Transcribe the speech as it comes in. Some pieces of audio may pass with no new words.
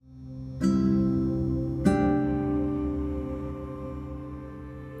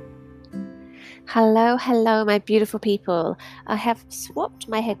Hello, my beautiful people. I have swapped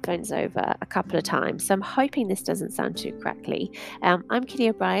my headphones over a couple of times, so I'm hoping this doesn't sound too crackly. I'm Kitty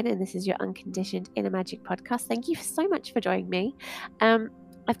O'Brien, and this is your Unconditioned Inner Magic podcast. Thank you so much for joining me. Um,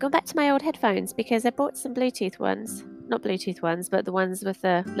 I've gone back to my old headphones because I bought some Bluetooth ones, not Bluetooth ones, but the ones with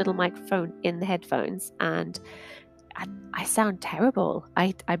the little microphone in the headphones, and I sound terrible,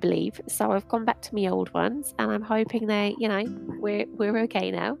 I believe. So I've gone back to my old ones, and I'm hoping we're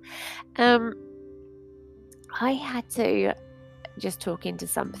okay now. Um, I had to just talk into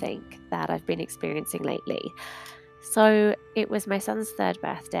something that I've been experiencing lately. So it was my son's third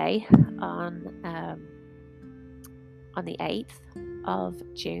birthday on the 8th of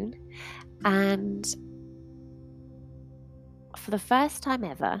June, and for the first time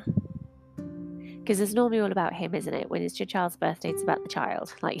ever, because it's normally all about him, isn't it? When it's your child's birthday, it's about the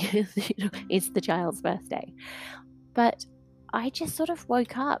child. Like, it's the child's birthday. But I just sort of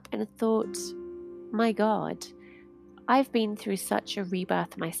woke up and thought, my God, I've been through such a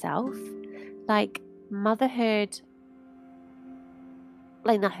rebirth myself. Like, motherhood,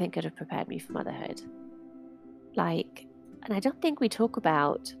 like nothing could have prepared me for motherhood. And I don't think we talk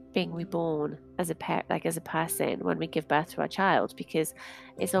about being reborn as a as a person when we give birth to our child, because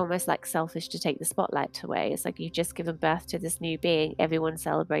it's almost like selfish to take the spotlight away. It's like you've just given birth to this new being. Everyone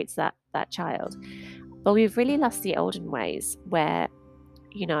celebrates that child, but we've really lost the olden ways where,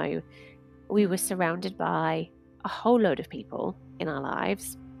 you know, we were surrounded by a whole load of people in our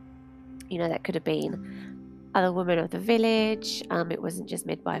lives. That could have been other women of the village. It wasn't just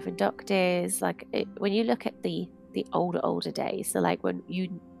midwife and doctors. When you look at the older days, so like when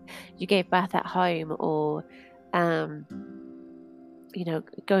you gave birth at home, or going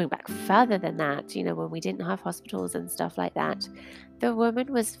back further than that, when we didn't have hospitals and stuff like that, the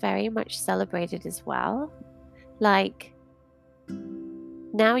woman was very much celebrated as well. Like,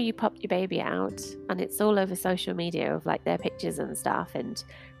 now you pop your baby out and it's all over social media of like their pictures and stuff, and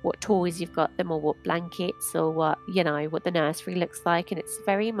what toys you've got them, or what blankets, or what the nursery looks like. And it's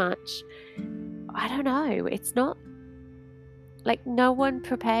very much, I don't know, it's not like, no one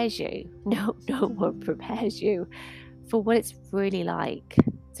prepares you. No one prepares you for what it's really like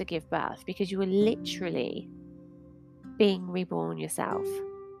to give birth, because you are literally being reborn yourself.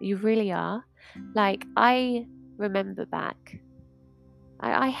 You really are. Like, I remember back,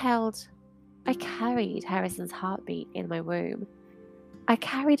 I carried Harrison's heartbeat in my womb. I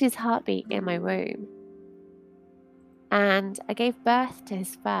carried his heartbeat in my womb. And I gave birth to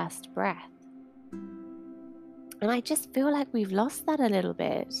his first breath. And I just feel like we've lost that a little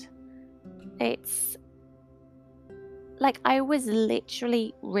bit. It's like I was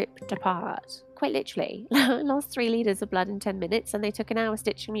literally ripped apart. Quite literally. I lost 3 liters of blood in 10 minutes, and they took an hour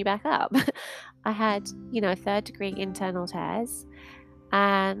stitching me back up. I had, 3rd-degree internal tears.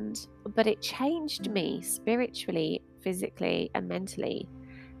 But it changed me spiritually, physically, and mentally.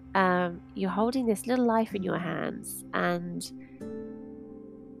 You're holding this little life in your hands, and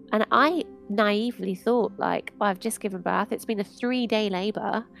I naively thought, like, I've just given birth. It's been a 3-day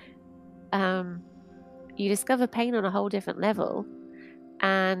labor. You discover pain on a whole different level,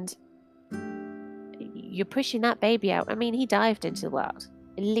 and you're pushing that baby out. I mean, he dived into the world,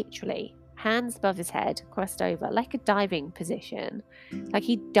 literally. Hands above his head, crossed over, like a diving position. Like,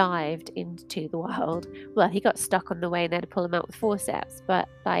 he dived into the world. Well, he got stuck on the way and they had to pull him out with forceps. But,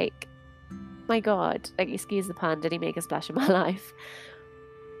 like, my God, like, excuse the pun, did he make a splash in my life?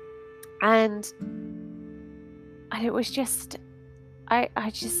 And it was just, I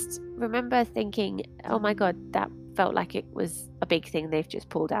just remember thinking, oh my God, that felt like it was a big thing they've just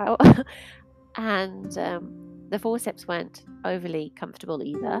pulled out. And the forceps weren't overly comfortable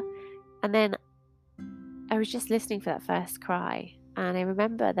either. And then I was just listening for that first cry, and I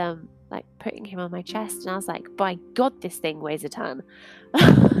remember them like putting him on my chest, and I was like, by God, this thing weighs a ton.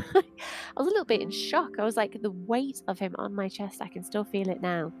 I was a little bit in shock. I was like, the weight of him on my chest, I can still feel it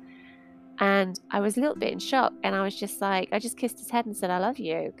now. And I was a little bit in shock, and I was just like, I just kissed his head and said, I love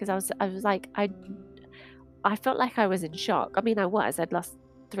you. Because I was like, I felt like I was in shock. I mean, I'd lost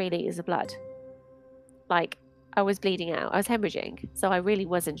 3 liters of blood. Like, I was bleeding out. I was hemorrhaging. So I really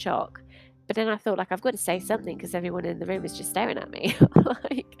was in shock. But then I thought, like, I've got to say something because everyone in the room is just staring at me.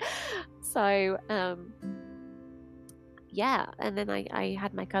 Yeah. And then I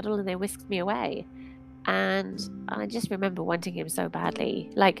had my cuddle, and they whisked me away. And I just remember wanting him so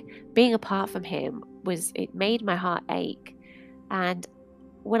badly. Like, being apart from him it made my heart ache. And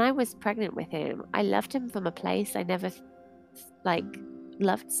when I was pregnant with him, I loved him from a place I never,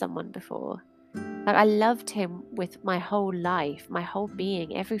 loved someone before. Like, I loved him with my whole life, my whole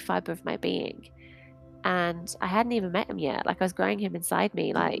being, every fiber of my being. And I hadn't even met him yet. Like, I was growing him inside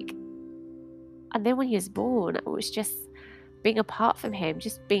me. Like, And then when he was born, it was just being apart from him,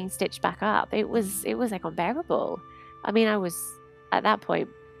 just being stitched back up. It was like unbearable. I mean, I was at that point,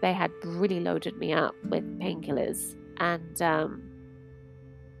 they had really loaded me up with painkillers, and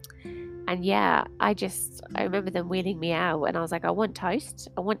yeah, I remember them wheeling me out, and I was like, I want toast.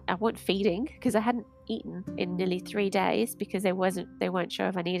 I want feeding, because I hadn't eaten in nearly 3 days, because they weren't sure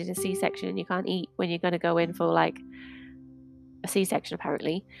if I needed a C-section, and you can't eat when you're going to go in for like a C-section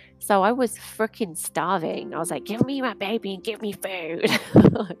apparently. So I was freaking starving. I was like, give me my baby and give me food.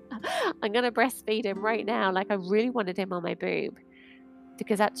 I'm gonna breastfeed him right now. Like, I really wanted him on my boob,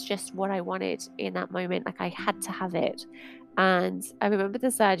 because that's just what I wanted in that moment. Like, I had to have it. And I remember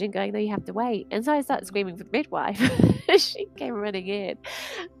the surgeon going, no, you have to wait. And so I started screaming for the midwife. She came running in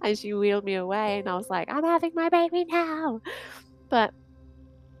and she wheeled me away. And I was like, I'm having my baby now. But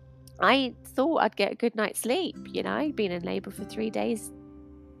I thought I'd get a good night's sleep. I'd been in labor for 3 days,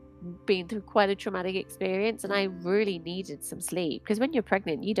 been through quite a traumatic experience, and I really needed some sleep, because when you're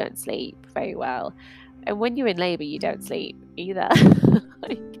pregnant, you don't sleep very well. And when you're in labor, you don't sleep either.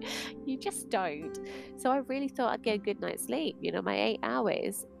 Like, you just don't. So I really thought I'd get a good night's sleep, my 8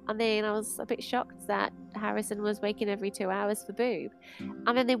 hours. And then I was a bit shocked that Harrison was waking every 2 hours for boob.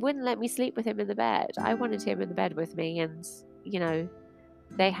 And then they wouldn't let me sleep with him in the bed. I wanted him in the bed with me, and,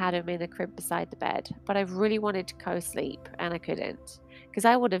 they had him in a crib beside the bed. But I really wanted to co-sleep, and I couldn't. Because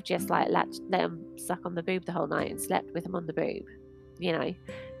I would have just like let him suck on the boob the whole night and slept with him on the boob.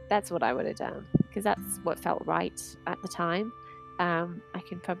 That's what I would have done, because that's what felt right at the time. I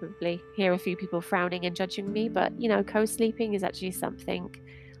can probably hear a few people frowning and judging me, but co-sleeping is actually something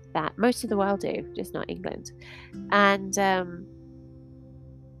that most of the world do, just not England. And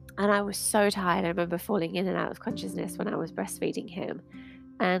I was so tired. I remember falling in and out of consciousness when I was breastfeeding him,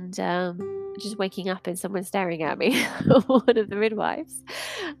 and just waking up and someone staring at me, one of the midwives.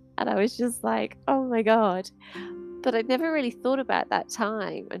 And I was just like, oh my God. But I never really thought about that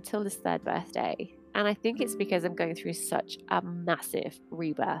time until this third birthday. And I think it's because I'm going through such a massive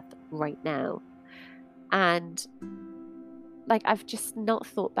rebirth right now. And like, I've just not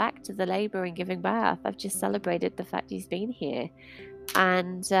thought back to the labor and giving birth. I've just celebrated the fact he's been here.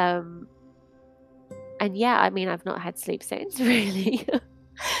 And yeah, I mean, I've not had sleep since, really.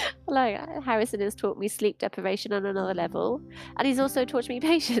 Like, Harrison has taught me sleep deprivation on another level, and he's also taught me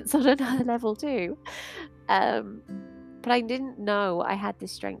patience on another level too. But I didn't know I had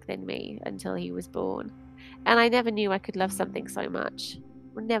this strength in me until he was born, and I never knew I could love something so much.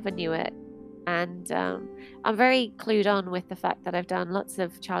 Never knew it. And I'm very clued on with the fact that I've done lots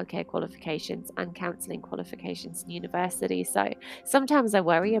of childcare qualifications and counselling qualifications in university. So sometimes I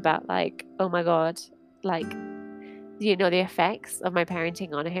worry about, like, oh my God, like, the effects of my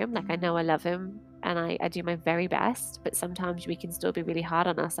parenting on him. Like, I know I love him and I do my very best, but sometimes we can still be really hard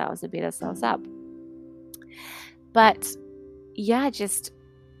on ourselves and beat ourselves up. But yeah,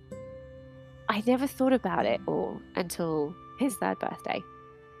 I never thought about it all until his third birthday.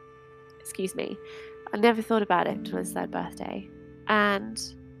 Excuse me. I never thought about it until his third birthday. And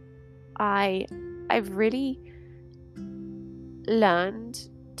I've really learned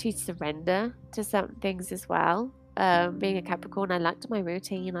to surrender to certain things as well. Being a Capricorn, I liked my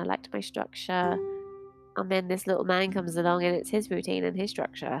routine, I liked my structure, and then this little man comes along and it's his routine and his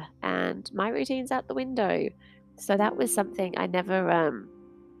structure, and my routine's out the window. So that was something I never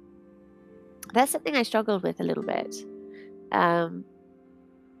that's something I struggled with a little bit.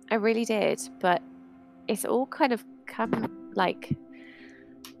 I really did, but it's all kind of come, like,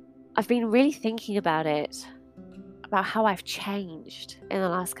 I've been really thinking about it, about how I've changed in the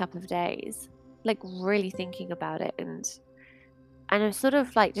last couple of days, like really thinking about it, and I'm sort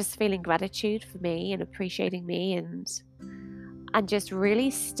of like just feeling gratitude for me and appreciating me, and just really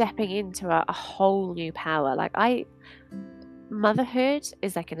stepping into a whole new power. Like, motherhood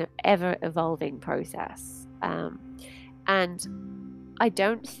is like an ever evolving process, and I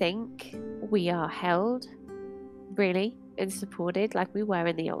don't think we are held really and supported like we were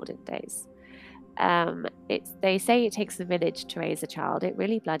in the olden days. They say it takes a village to raise a child. It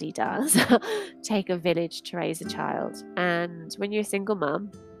really bloody does take a village to raise a child. And when you're a single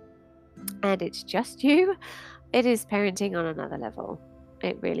mum and it's just you, it is parenting on another level.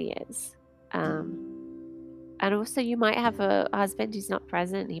 It really is. And also, you might have a husband who's not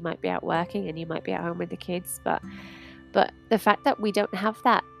present. He might be out working and you might be at home with the kids, but the fact that we don't have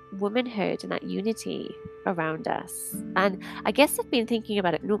that womanhood and that unity around us. And I guess I've been thinking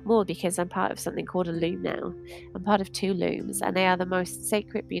about it more because I'm part of something called a loom now. I'm part of 2 looms, and they are the most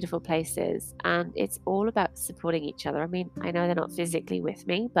sacred, beautiful places, and it's all about supporting each other. I mean, I know they're not physically with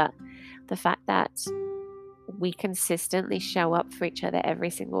me, but the fact that we consistently show up for each other every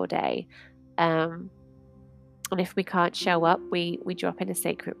single day, And if we can't show up, we drop in a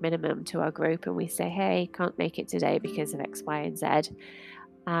sacred minimum to our group and we say, hey, can't make it today because of X, Y, and Z.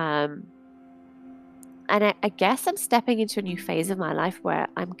 And I guess I'm stepping into a new phase of my life where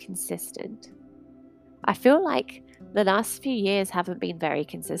I'm consistent. I feel like the last few years haven't been very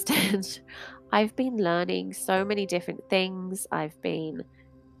consistent. I've been learning so many different things. I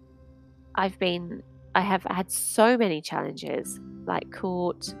have had so many challenges, like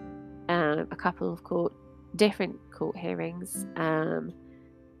court, a couple of different court hearings,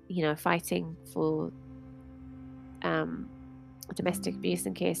 fighting for domestic abuse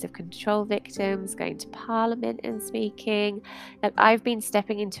and case of control victims, going to Parliament and speaking. Like, I've been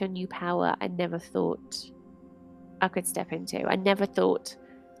stepping into a new power I never thought I could step into. I never thought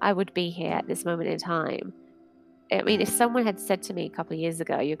I would be here at this moment in time. I mean, if someone had said to me a couple of years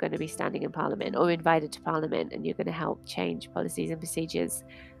ago, you're going to be standing in Parliament or invited to Parliament and you're going to help change policies and procedures,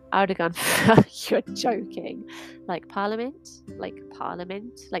 I would have gone, you're joking. Like Parliament, like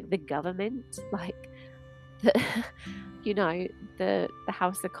the government, like the, the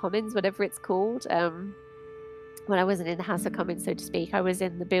House of Commons, whatever it's called. When I wasn't in the House of Commons, so to speak, I was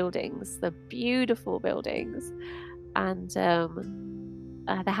in the buildings, the beautiful buildings, and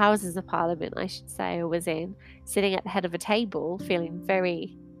the Houses of Parliament, I should say. I was sitting at the head of a table, feeling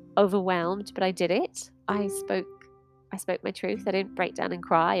very overwhelmed, but I did it. I spoke my truth. I didn't break down and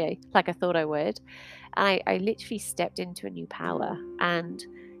cry like I thought I would. And I literally stepped into a new power, and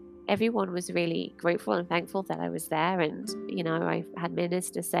everyone was really grateful and thankful that I was there. And, I had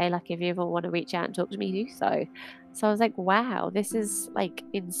ministers say, like, if you ever want to reach out and talk to me, do so. So I was like, wow, this is like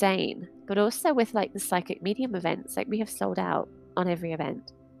insane. But also with like the psychic medium events, like we have sold out on every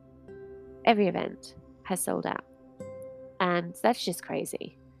event. Every event has sold out. And that's just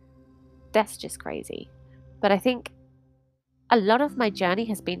crazy. That's just crazy. But I think a lot of my journey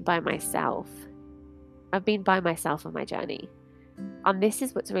has been by myself. I've been by myself on my journey. And this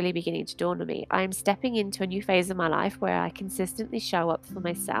is what's really beginning to dawn on me. I'm stepping into a new phase of my life where I consistently show up for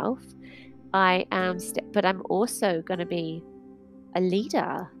myself. But I'm also going to be a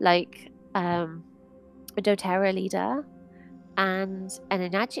leader, like a doTERRA leader and an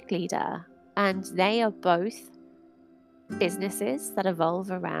Enagic leader. And they are both businesses that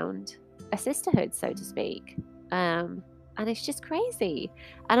evolve around a sisterhood, so to speak. And it's just crazy.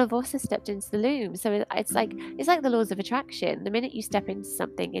 And I've also stepped into the loom. So it's like the laws of attraction. The minute you step into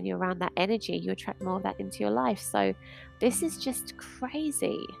something and you're around that energy, you attract more of that into your life. So this is just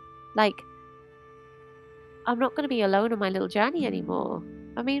crazy. Like, I'm not going to be alone on my little journey anymore.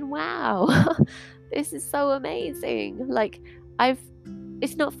 I mean, wow. This is so amazing. Like,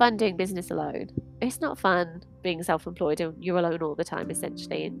 it's not fun doing business alone. It's not fun being self-employed and you're alone all the time,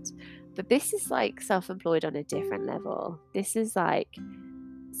 essentially. But this is like self-employed on a different level. This is like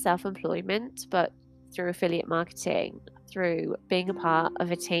self-employment, but through affiliate marketing, through being a part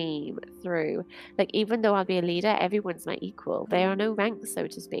of a team, through, like, even though I'll be a leader, everyone's my equal. There are no ranks, so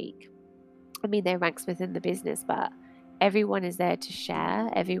to speak. I mean, there are ranks within the business, but everyone is there to share.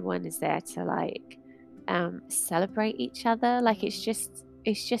 Everyone is there to like celebrate each other. Like, it's just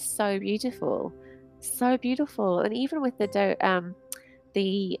so beautiful. So beautiful. And even with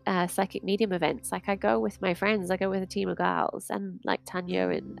the psychic medium events, like, I go with my friends, I go with a team of girls, and like Tanya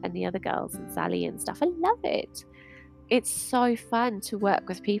and the other girls and Sally and stuff. I love it. It's so fun to work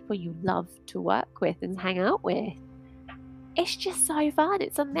with people you love to work with and hang out with. It's just so fun.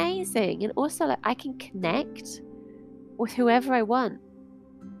 It's amazing. And also, like, I can connect with whoever I want.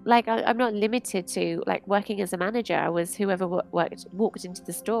 Like, I'm not limited to like working as a manager. I was whoever walked into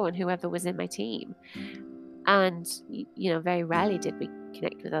the store and whoever was in my team. And, very rarely did we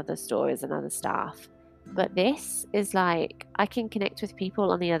connect with other stores and other staff. But this is like, I can connect with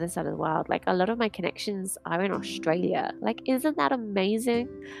people on the other side of the world. Like, a lot of my connections are in Australia. Like, isn't that amazing?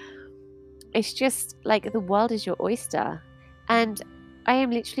 It's just like the world is your oyster. And I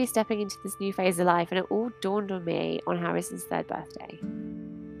am literally stepping into this new phase of life, and it all dawned on me on Harrison's 3rd birthday.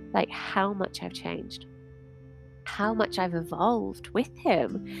 Like, how much I've changed. How much I've evolved with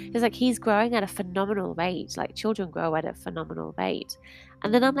him. It's like he's growing at a phenomenal rate. Like, children grow at a phenomenal rate.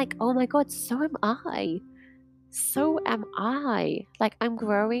 And then I'm like, oh my God, so am I. So am I. Like, I'm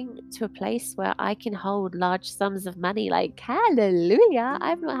growing to a place where I can hold large sums of money. Like, hallelujah.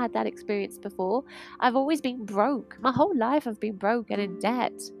 I've not had that experience before. I've always been broke. My whole life I've been broke and in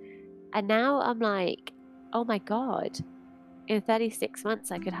debt. And now I'm like, oh my God. In 36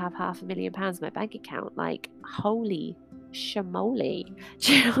 months, I could have £500,000 in my bank account. Like, holy shamoly.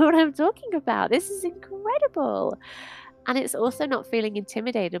 Do you know what I'm talking about? This is incredible. And it's also not feeling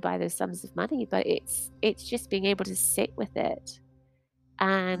intimidated by those sums of money, but it's just being able to sit with it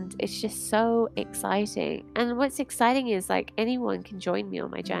And it's just so exciting. And what's exciting is like anyone can join me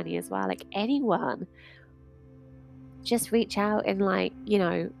on my journey as well. Like anyone, just reach out and like,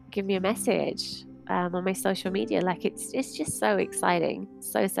 give me a message on my social media. Like it's just so exciting.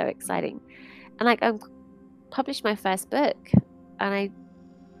 So exciting. And like I published my first book and I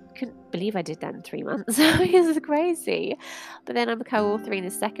couldn't believe I did that in 3 months. It's crazy. But then I'm co-authoring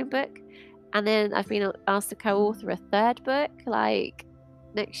the second book. And then I've been asked to co-author a third book. Like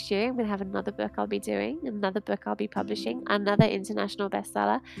next year, I'm going to have another book I'll be doing, another book I'll be publishing, another international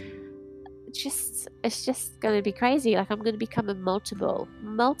bestseller. It's just going to be crazy. Like I'm going to become a multiple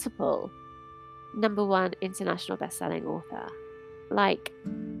 #1 international best-selling author. Like,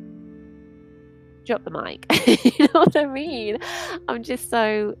 drop the mic. You know what I mean? I'm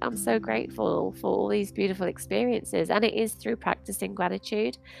so grateful for all these beautiful experiences, and it is through practicing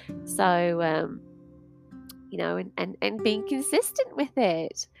gratitude. So, and being consistent with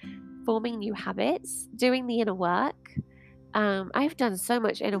it, forming new habits, doing the inner work. I've done so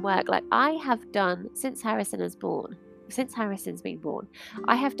much inner work. Like I have done since Harrison's been born,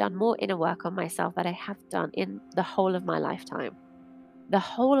 I have done more inner work on myself than I have done in the whole of my lifetime. The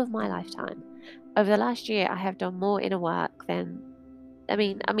whole of my lifetime. Over the last year, I have done more inner work than,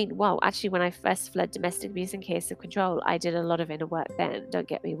 well, actually, when I first fled domestic abuse and chaos of control, I did a lot of inner work then, don't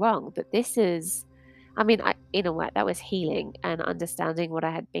get me wrong, but this is, inner work, that was healing and understanding what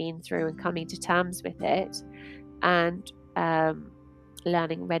I had been through and coming to terms with it and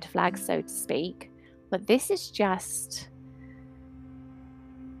learning red flags, so to speak. But this is just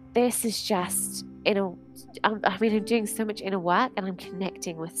I'm doing so much inner work and I'm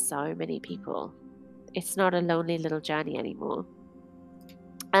connecting with so many people. It's not a lonely little journey anymore.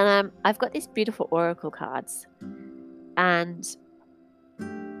 And I've got these beautiful oracle cards, and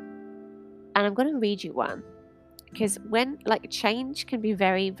I'm going to read you one, because when change can be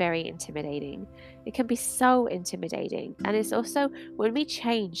very, very intimidating. It can be so intimidating, and it's also when we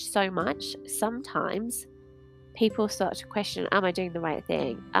change so much, sometimes people start to question, am I doing the right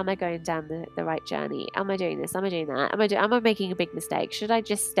thing? Am I going down the right journey? Am I doing this? Am I doing that? Am I making a big mistake? Should I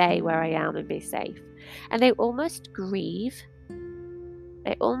just stay where I am and be safe? And they almost grieve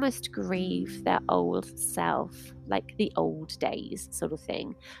their old self, like the old days sort of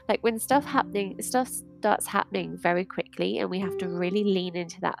thing. Like when stuff starts happening very quickly and we have to really lean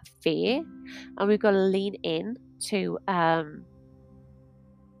into that fear, and we've got to lean in to the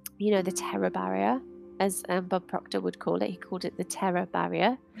terror barrier, as Bob Proctor would call it. He called it the terror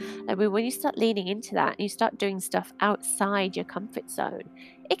barrier. Like when you start leaning into that and you start doing stuff outside your comfort zone,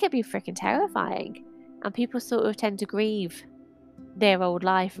 it can be freaking terrifying. And people sort of tend to grieve their old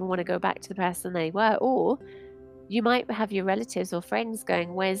life and want to go back to the person they were. Or you might have your relatives or friends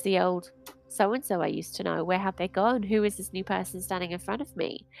going, where's the old so-and-so I used to know? Where have they gone? Who is this new person standing in front of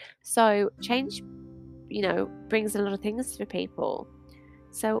me? So change, brings a lot of things for people.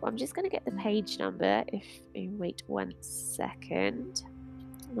 So I'm just going to get the page number, if you wait 1 second.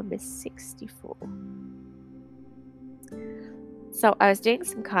 Number 64. So I was doing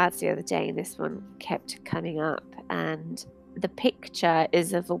some cards the other day and this one kept coming up, and the picture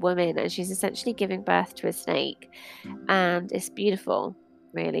is of a woman and she's essentially giving birth to a snake, and it's beautiful.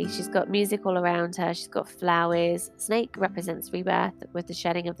 Really, she's got music all around her, she's got flowers. Snake represents rebirth with the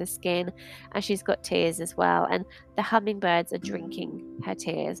shedding of the skin, and she's got tears as well, and the hummingbirds are drinking her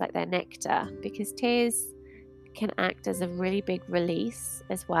tears like their nectar, because tears can act as a really big release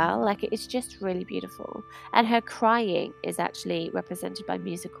as well. Like it's just really beautiful. And her crying is actually represented by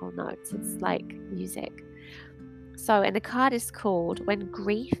musical notes. It's like music. So, and the card is called When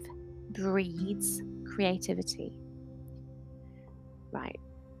Grief Breeds Creativity. Right.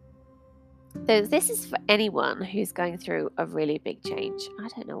 So this is for anyone who's going through a really big change. I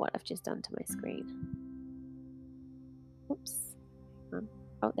don't know what I've just done to my screen. Oops.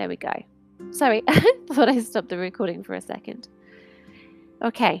 Oh, there we go. Sorry, I thought I stopped the recording for a second.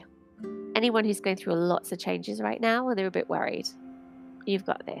 Okay. Anyone who's going through lots of changes right now and they're a bit worried, you've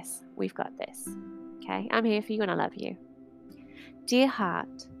got this. We've got this. Okay? I'm here for you and I love you. Dear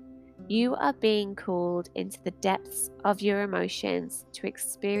heart, you are being called into the depths of your emotions to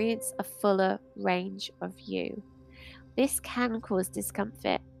experience a fuller range of you. This can cause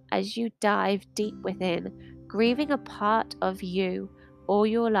discomfort as you dive deep within, grieving a part of you or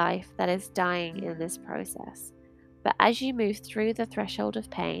your life that is dying in this process. But as you move through the threshold of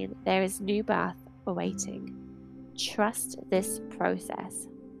pain, there is new birth awaiting. Trust this process.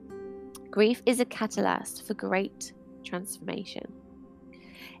 Grief is a catalyst for great transformation.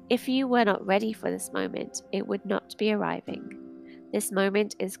 If you were not ready for this moment, it would not be arriving. This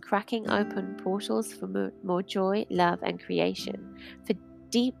moment is cracking open portals for more joy, love, and creation.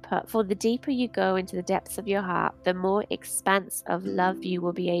 For the deeper you go into the depths of your heart, the more expanse of love you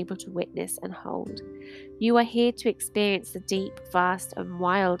will be able to witness and hold. You are here to experience the deep, vast, and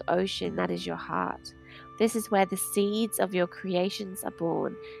wild ocean that is your heart. This is where the seeds of your creations are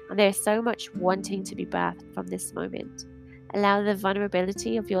born, and there is so much wanting to be birthed from this moment. Allow the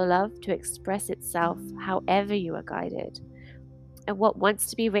vulnerability of your love to express itself however you are guided. And what wants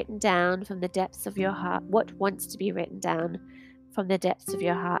to be written down from the depths of your heart, what wants to be written down from the depths of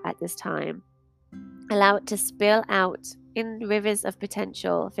your heart at this time. Allow it to spill out in rivers of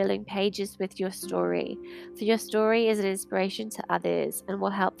potential, filling pages with your story. For your story is an inspiration to others and will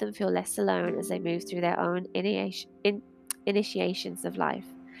help them feel less alone as they move through their own initiations of life.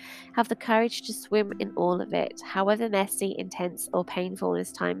 Have the courage to swim in all of it, however messy, intense, or painful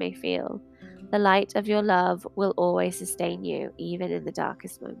this time may feel. The light of your love will always sustain you, even in the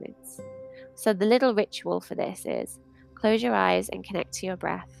darkest moments. So, the little ritual for this is close your eyes and connect to your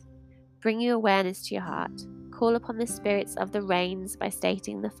breath. Bring your awareness to your heart. Call upon the spirits of the rains by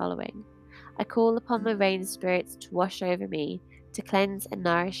stating the following: I call upon the rain spirits to wash over me, to cleanse and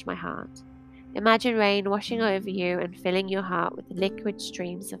nourish my heart. Imagine rain washing over you and filling your heart with liquid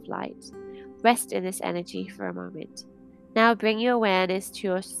streams of light. Rest in this energy for a moment. Now bring your awareness to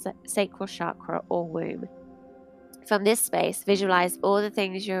your sacral chakra or womb. From this space, visualize all the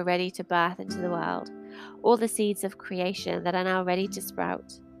things you're ready to birth into the world, all the seeds of creation that are now ready to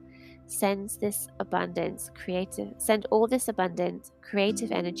sprout. Send all this abundant,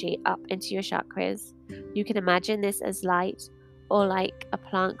 creative energy up into your chakras. You can imagine this as light or like a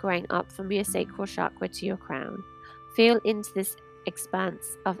plant growing up from your sacral chakra to your crown. Feel into this expanse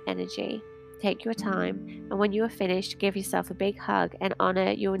of energy. Take your time, and when you are finished, give yourself a big hug and honor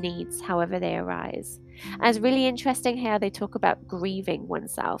your needs however they arise. And it's really interesting how they talk about grieving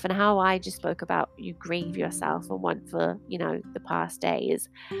oneself, and how I just spoke about you grieve yourself and want for, the past days.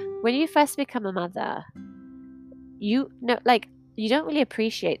 When you first become a mother, you don't really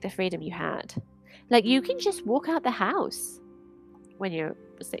appreciate the freedom you had. Like, you can just walk out the house when you're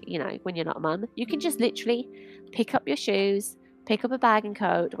not a mum. You can just literally pick up your shoes, pick up a bag and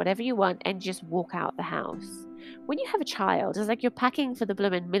coat, whatever you want, and just walk out the house. When you have a child, it's like you're packing for the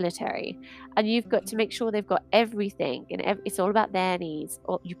blooming military, and you've got to make sure they've got everything, and it's all about their needs,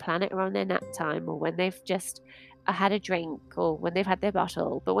 or you plan it around their nap time, or when they've just had a drink, or when they've had their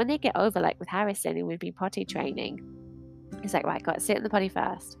bottle. But when they get over, like with Harrison, and we've been potty training, it's like, right, got to sit in the potty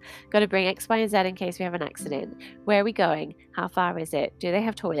first. Got to bring X, Y, and Z in case we have an accident. Where are we going? How far is it? Do they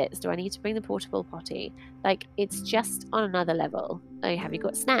have toilets? Do I need to bring the portable potty? Like, it's just on another level. Oh, have you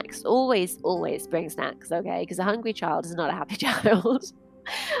got snacks? Always, always bring snacks, okay? Because a hungry child is not a happy child.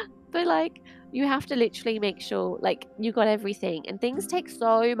 But like, you have to literally make sure like you got everything, and things take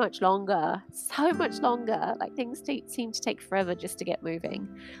so much longer. Like, things seem to take forever just to get moving.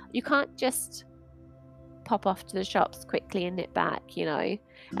 You can't just pop off to the shops quickly and nip back. And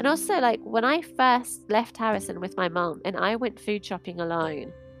also, like, when I first left Harrison with my mum and I went food shopping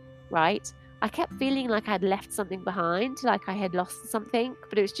alone, right, I kept feeling like I'd left something behind, like I had lost something,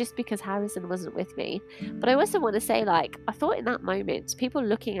 but it was just because Harrison wasn't with me. But I also want to say, like, I thought in that moment people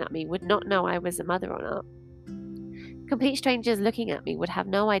looking at me would not know I was a mother or not. Complete strangers looking at me would have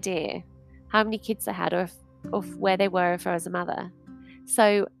no idea how many kids I had, or where they were if I was a mother.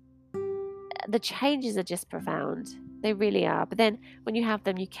 So the changes are just profound. They really are. But then when you have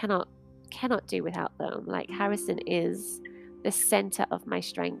them, you cannot do without them. Like, Harrison is the center of my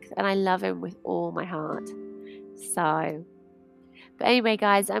strength, and I love him with all my heart. So, but anyway,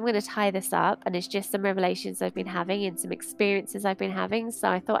 guys, I'm going to tie this up, and it's just some revelations I've been having and some experiences I've been having. So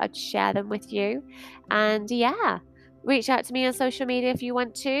I thought I'd share them with you. And yeah, reach out to me on social media if you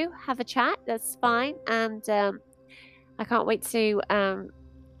want to have a chat. That's fine. And I can't wait to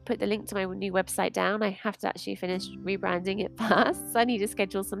put the link to my new website down. I have to actually finish rebranding it first, so I need to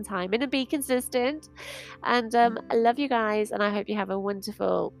schedule some time in and be consistent. And I love you guys, and I hope you have a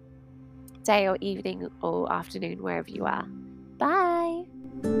wonderful day or evening or afternoon wherever you are. Bye.